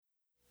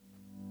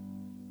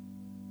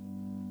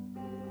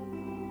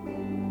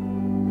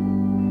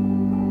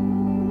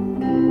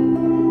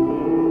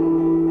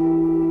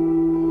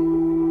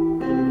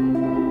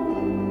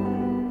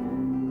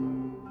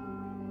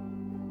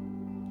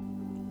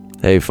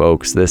Hey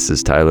folks, this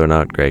is Tyler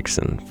Knott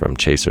Gregson from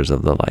Chasers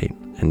of the Light,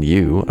 and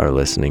you are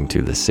listening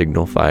to the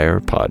Signal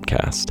Fire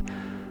Podcast,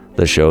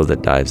 the show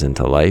that dives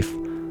into life,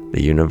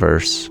 the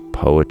universe,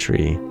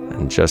 poetry,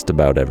 and just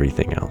about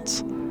everything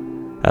else.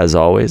 As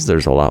always,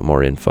 there's a lot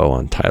more info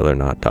on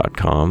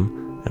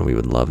tylerknott.com, and we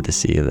would love to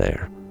see you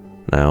there.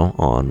 Now,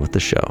 on with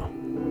the show.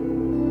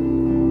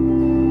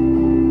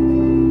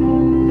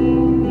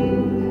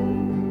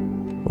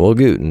 Well,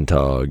 guten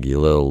Tag, you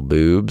little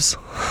boobs.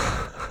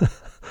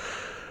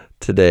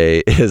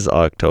 Today is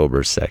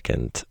October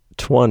 2nd,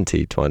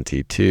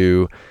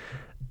 2022,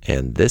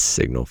 and this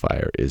signal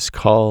fire is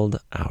called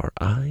Our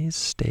Eyes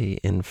Stay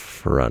in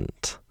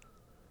Front.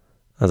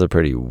 That's a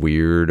pretty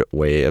weird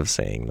way of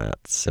saying that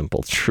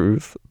simple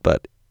truth,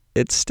 but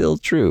it's still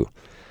true.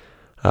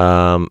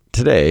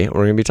 Today, we're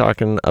going to be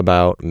talking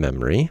about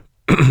memory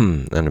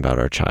and about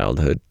our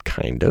childhood,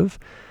 kind of,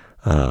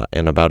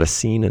 and about a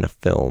scene in a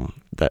film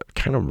that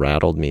kind of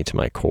rattled me to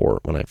my core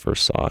when I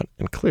first saw it,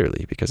 and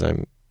clearly because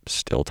I'm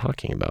still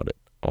talking about it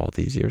all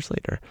these years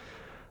later.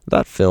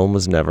 That film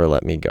was Never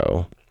Let Me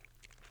Go,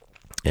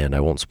 and I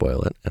won't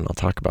spoil it, and I'll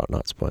talk about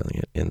not spoiling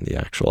it in the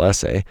actual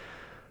essay.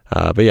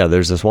 But yeah,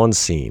 there's this one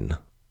scene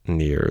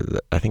near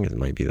I think it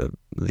might be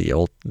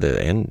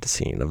the end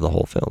scene of the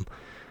whole film.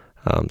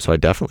 So I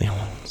definitely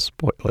won't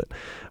spoil it.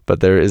 But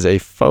there is a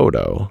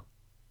photo.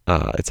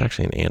 It's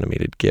actually an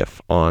animated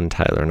GIF on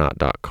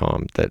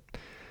tylerknott.com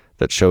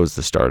that shows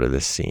the start of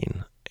this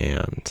scene,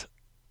 and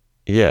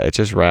yeah, it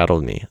just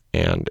rattled me,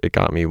 and it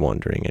got me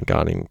wondering, and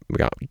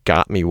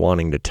got me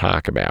wanting to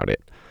talk about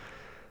it.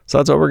 So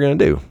that's what we're going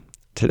to do.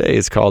 Today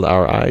is called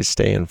Our Eyes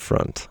Stay in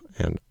Front,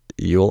 and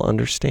you'll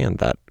understand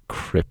that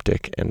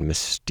cryptic and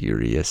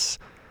mysterious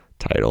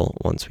title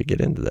once we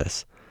get into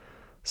this.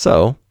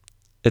 So,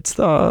 it's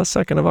the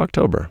 2nd of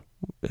October.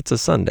 It's a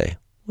Sunday.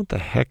 What the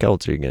heck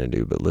else are you going to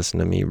do but listen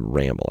to me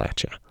ramble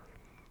at you?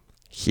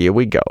 Here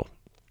we go.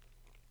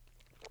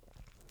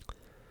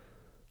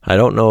 I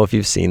don't know if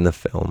you've seen the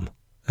film,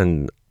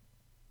 and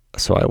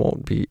so I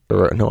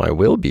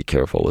will be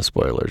careful with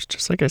spoilers,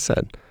 just like I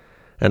said.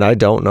 And I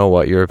don't know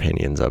what your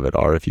opinions of it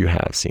are if you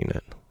have seen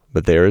it,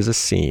 but there is a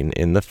scene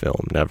in the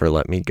film Never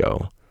Let Me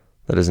Go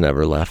that has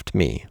never left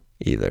me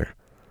either.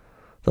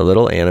 The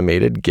little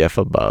animated GIF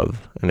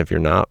above, and if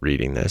you're not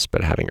reading this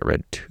but having it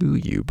read to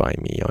you by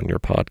me on your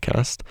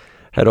podcast,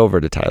 head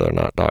over to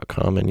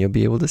tylerknott.com and you'll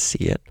be able to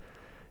see it.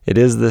 It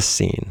is this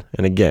scene,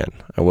 and again,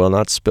 I will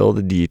not spill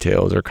the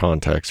details or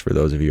context for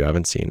those of you who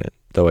haven't seen it,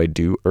 though I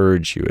do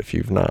urge you, if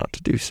you've not,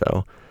 to do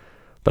so.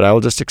 But I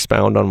will just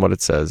expound on what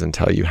it says and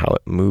tell you how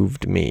it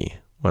moved me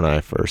when I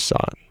first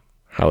saw it,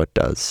 how it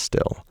does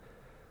still.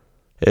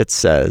 It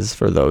says,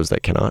 for those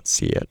that cannot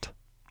see it,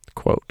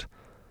 quote,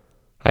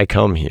 "I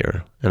come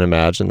here and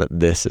imagine that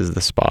this is the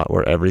spot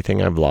where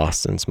everything I've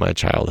lost since my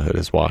childhood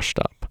is washed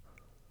up.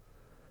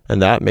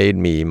 And that made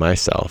me,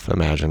 myself,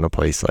 imagine a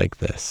place like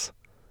this.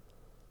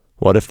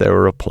 What if there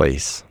were a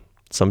place,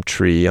 some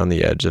tree on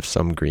the edge of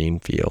some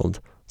green field,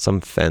 some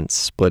fence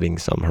splitting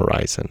some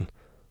horizon,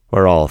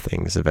 where all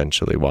things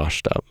eventually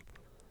washed up?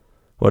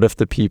 What if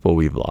the people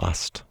we've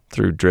lost,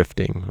 through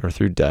drifting or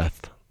through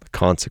death, the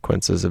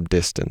consequences of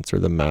distance or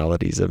the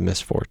maladies of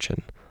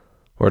misfortune,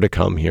 were to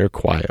come here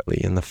quietly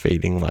in the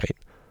fading light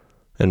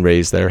and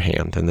raise their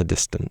hand in the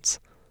distance?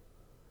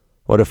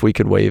 What if we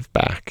could wave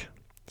back,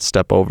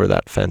 step over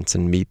that fence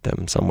and meet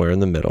them somewhere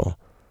in the middle,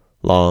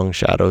 long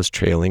shadows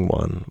trailing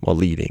one while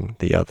leading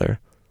the other?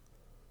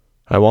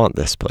 I want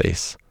this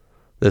place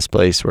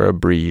where a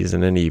breeze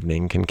and an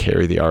evening can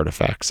carry the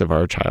artifacts of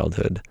our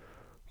childhood,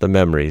 the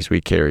memories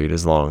we carried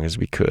as long as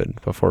we could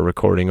before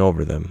recording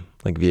over them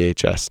like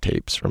VHS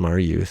tapes from our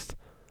youth.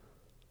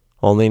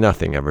 Only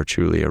nothing ever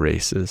truly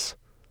erases.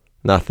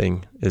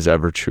 Nothing is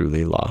ever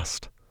truly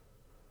lost.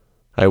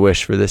 I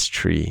wish for this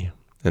tree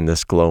and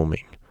this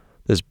gloaming,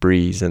 this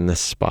breeze and this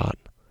spot.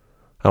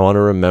 I want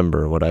to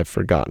remember what I've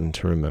forgotten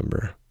to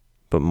remember,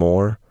 but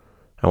more,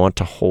 I want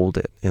to hold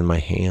it in my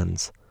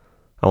hands.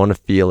 I want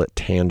to feel it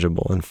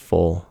tangible and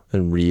full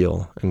and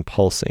real and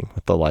pulsing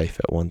with the life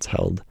it once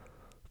held.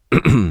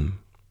 Who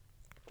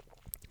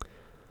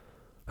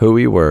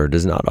we were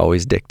does not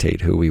always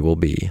dictate who we will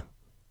be,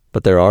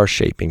 but there are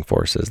shaping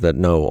forces that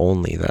know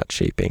only that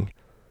shaping.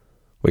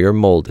 We are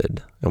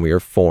molded and we are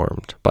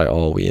formed by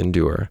all we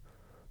endure,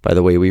 by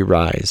the way we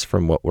rise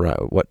from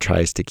what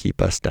tries to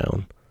keep us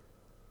down.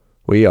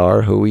 We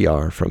are who we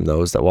are from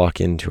those that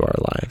walk into our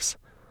lives,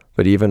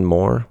 but even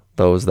more,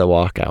 those that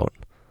walk out,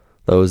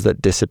 those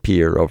that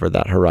disappear over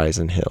that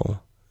horizon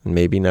hill and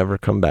maybe never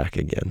come back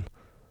again.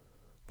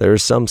 There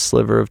is some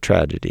sliver of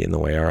tragedy in the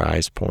way our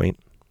eyes point,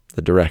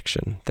 the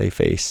direction they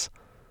face.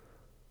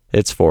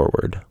 It's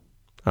forward.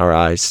 Our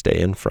eyes stay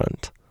in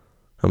front,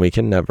 and we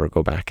can never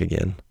go back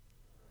again.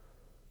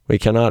 We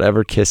cannot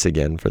ever kiss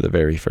again for the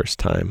very first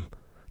time,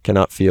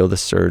 cannot feel the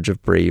surge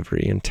of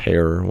bravery and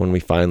terror when we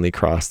finally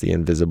cross the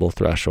invisible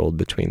threshold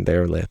between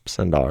their lips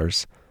and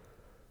ours.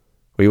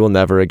 We will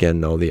never again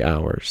know the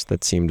hours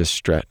that seem to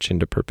stretch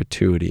into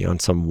perpetuity on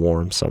some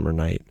warm summer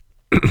night.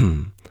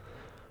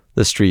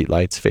 the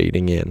streetlights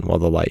fading in while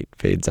the light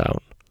fades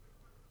out.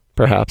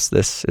 Perhaps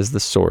this is the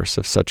source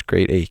of such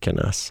great ache in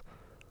us,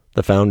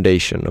 the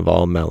foundation of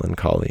all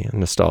melancholy and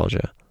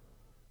nostalgia,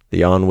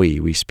 the ennui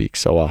we speak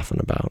so often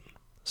about,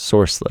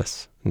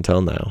 sourceless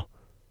until now.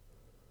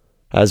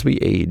 As we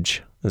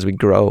age, as we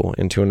grow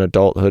into an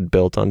adulthood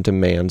built on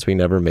demands we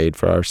never made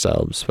for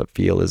ourselves but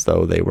feel as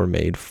though they were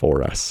made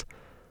for us,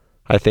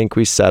 I think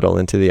we settle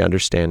into the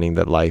understanding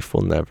that life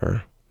will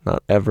never,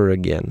 not ever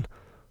again,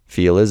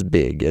 feel as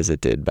big as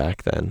it did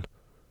back then.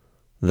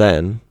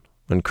 Then,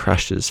 when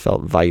crushes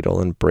felt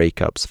vital and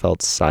breakups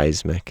felt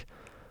seismic,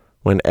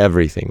 when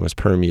everything was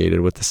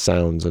permeated with the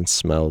sounds and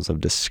smells of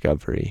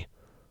discovery,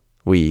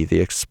 we, the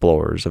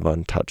explorers of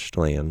untouched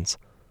lands,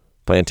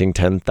 planting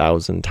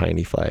 10,000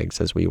 tiny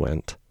flags as we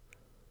went.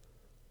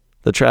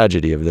 The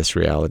tragedy of this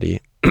reality,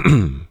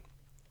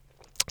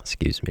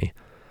 excuse me,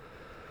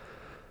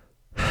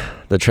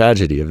 the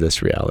tragedy of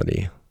this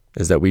reality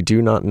is that we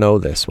do not know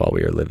this while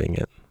we are living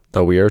it,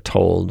 though we are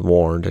told,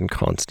 warned, and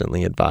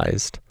constantly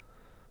advised.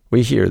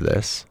 We hear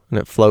this, and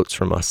it floats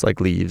from us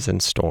like leaves in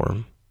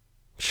storm.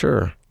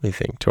 Sure, we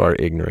think to our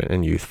ignorant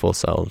and youthful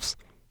selves.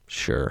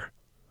 Sure.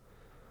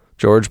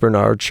 George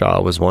Bernard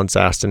Shaw was once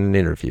asked in an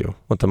interview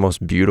what the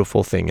most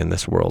beautiful thing in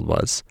this world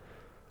was.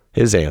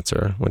 His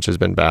answer, which has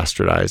been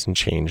bastardized and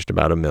changed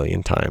about 1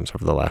 million times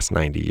over the last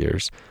 90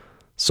 years,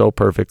 so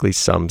perfectly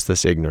sums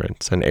this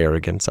ignorance and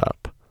arrogance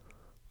up.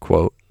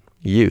 Quote,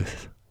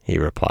 "Youth," he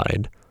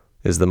replied,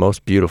 "is the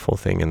most beautiful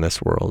thing in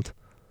this world,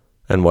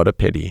 and what a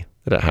pity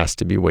that it has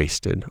to be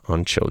wasted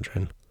on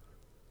children."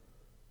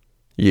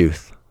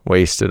 Youth,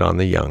 wasted on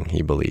the young,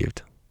 he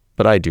believed,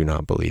 but I do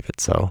not believe it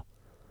so.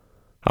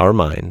 Our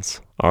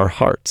minds, our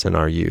hearts in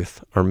our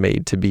youth are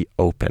made to be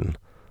open,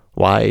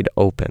 wide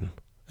open,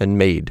 and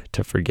made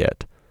to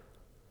forget.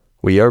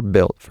 We are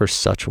built for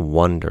such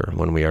wonder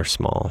when we are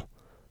small.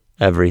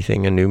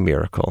 Everything a new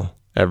miracle,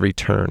 every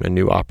turn a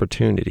new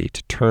opportunity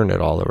to turn it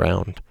all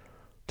around,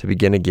 to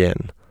begin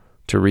again,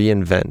 to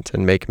reinvent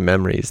and make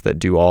memories that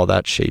do all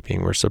that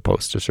shaping we're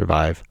supposed to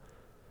survive.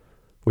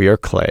 We are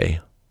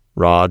clay,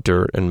 raw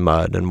dirt and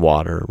mud and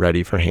water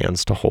ready for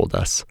hands to hold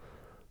us,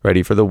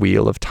 ready for the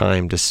wheel of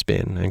time to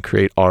spin and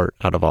create art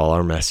out of all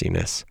our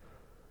messiness.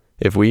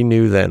 If we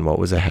knew then what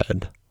was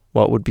ahead,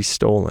 what would be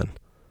stolen?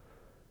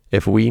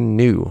 If we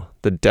knew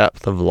the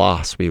depth of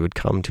loss we would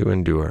come to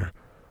endure,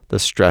 the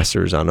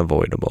stressors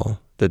unavoidable,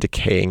 the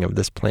decaying of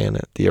this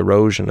planet, the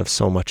erosion of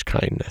so much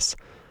kindness,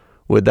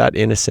 would that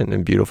innocent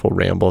and beautiful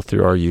ramble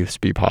through our youths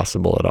be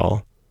possible at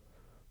all?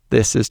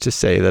 This is to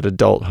say that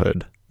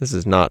adulthood, this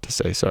is not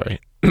to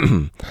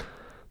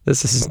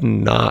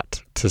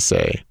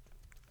say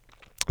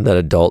that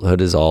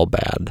adulthood is all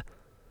bad,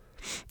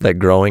 that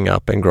growing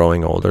up and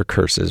growing old are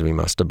curses we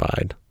must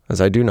abide,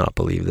 as I do not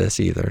believe this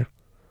either.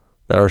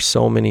 There are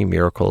so many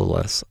miracles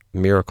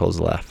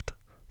left,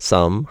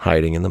 some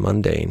hiding in the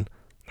mundane.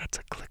 That's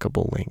a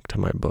clickable link to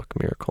my book,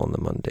 Miracle in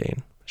the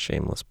Mundane.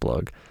 Shameless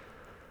plug.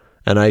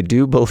 And I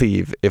do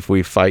believe if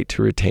we fight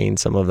to retain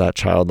some of that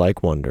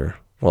childlike wonder,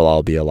 we'll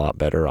all be a lot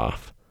better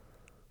off.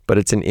 But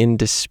it's an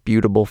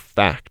indisputable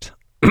fact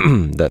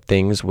that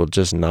things will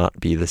just not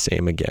be the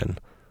same again.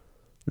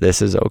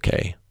 This is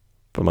okay.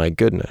 But my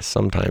goodness,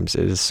 sometimes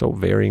it is so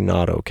very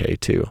not okay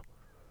too.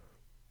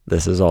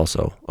 This is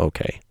also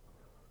okay.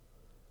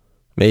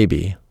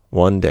 Maybe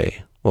one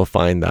day we'll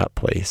find that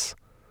place,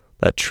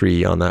 that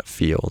tree on that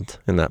field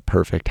in that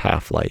perfect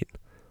half-light.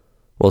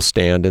 We'll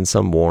stand in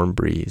some warm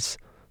breeze,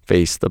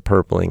 face the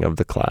purpling of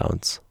the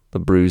clouds, the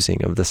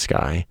bruising of the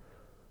sky,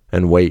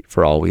 and wait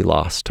for all we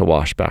lost to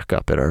wash back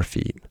up at our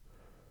feet.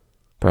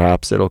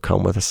 Perhaps it'll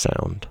come with a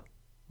sound,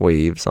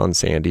 waves on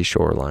sandy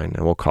shoreline,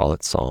 and we'll call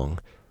it song.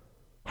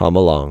 Hum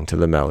along to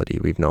the melody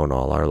we've known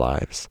all our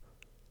lives.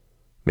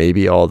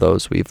 Maybe all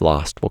those we've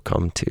lost will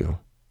come too.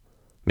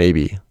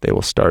 Maybe they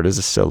will start as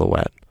a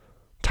silhouette,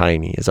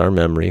 tiny as our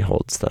memory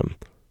holds them,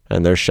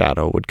 and their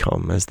shadow would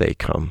come as they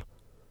come.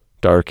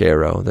 Dark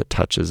arrow that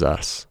touches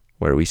us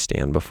where we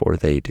stand before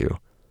they do.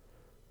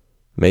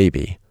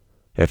 Maybe,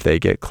 if they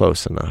get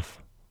close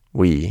enough,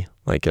 we,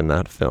 like in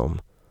that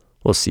film,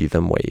 will see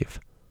them wave.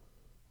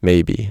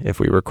 Maybe, if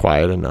we were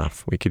quiet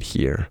enough, we could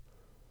hear.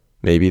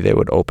 Maybe they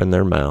would open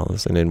their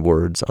mouths, and in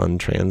words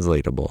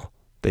untranslatable,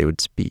 they would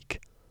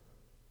speak.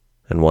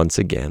 And once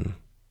again,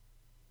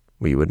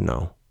 we would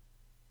know.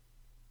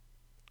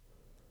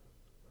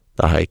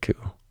 The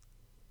haiku.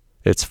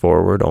 It's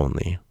forward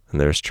only, and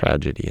there's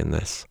tragedy in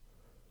this.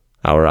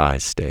 Our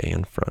eyes stay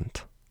in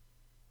front.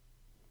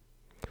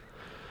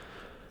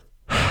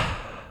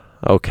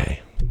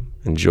 Okay,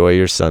 enjoy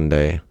your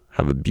Sunday.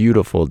 Have a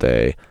beautiful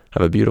day.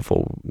 Have a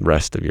beautiful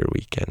rest of your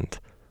weekend.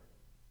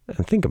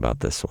 And think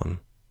about this one.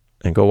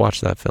 And go watch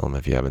that film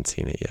if you haven't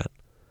seen it yet.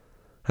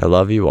 I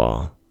love you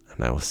all,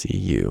 and I will see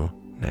you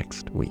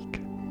next week.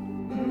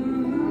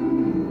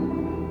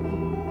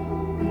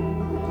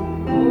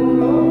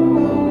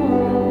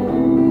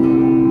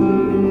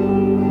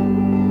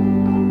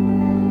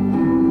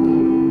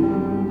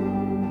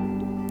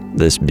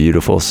 This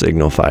beautiful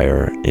Signal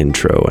Fire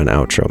intro and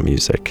outro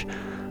music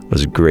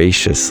was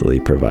graciously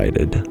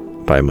provided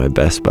by my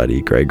best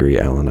buddy, Gregory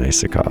Alan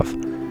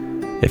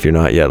Isakov. If you're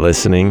not yet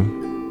listening,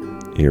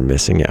 you're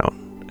missing out.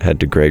 Head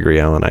to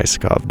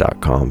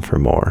GregoryAlanIsakov.com for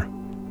more.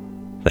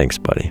 Thanks,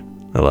 buddy.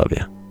 I love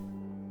you.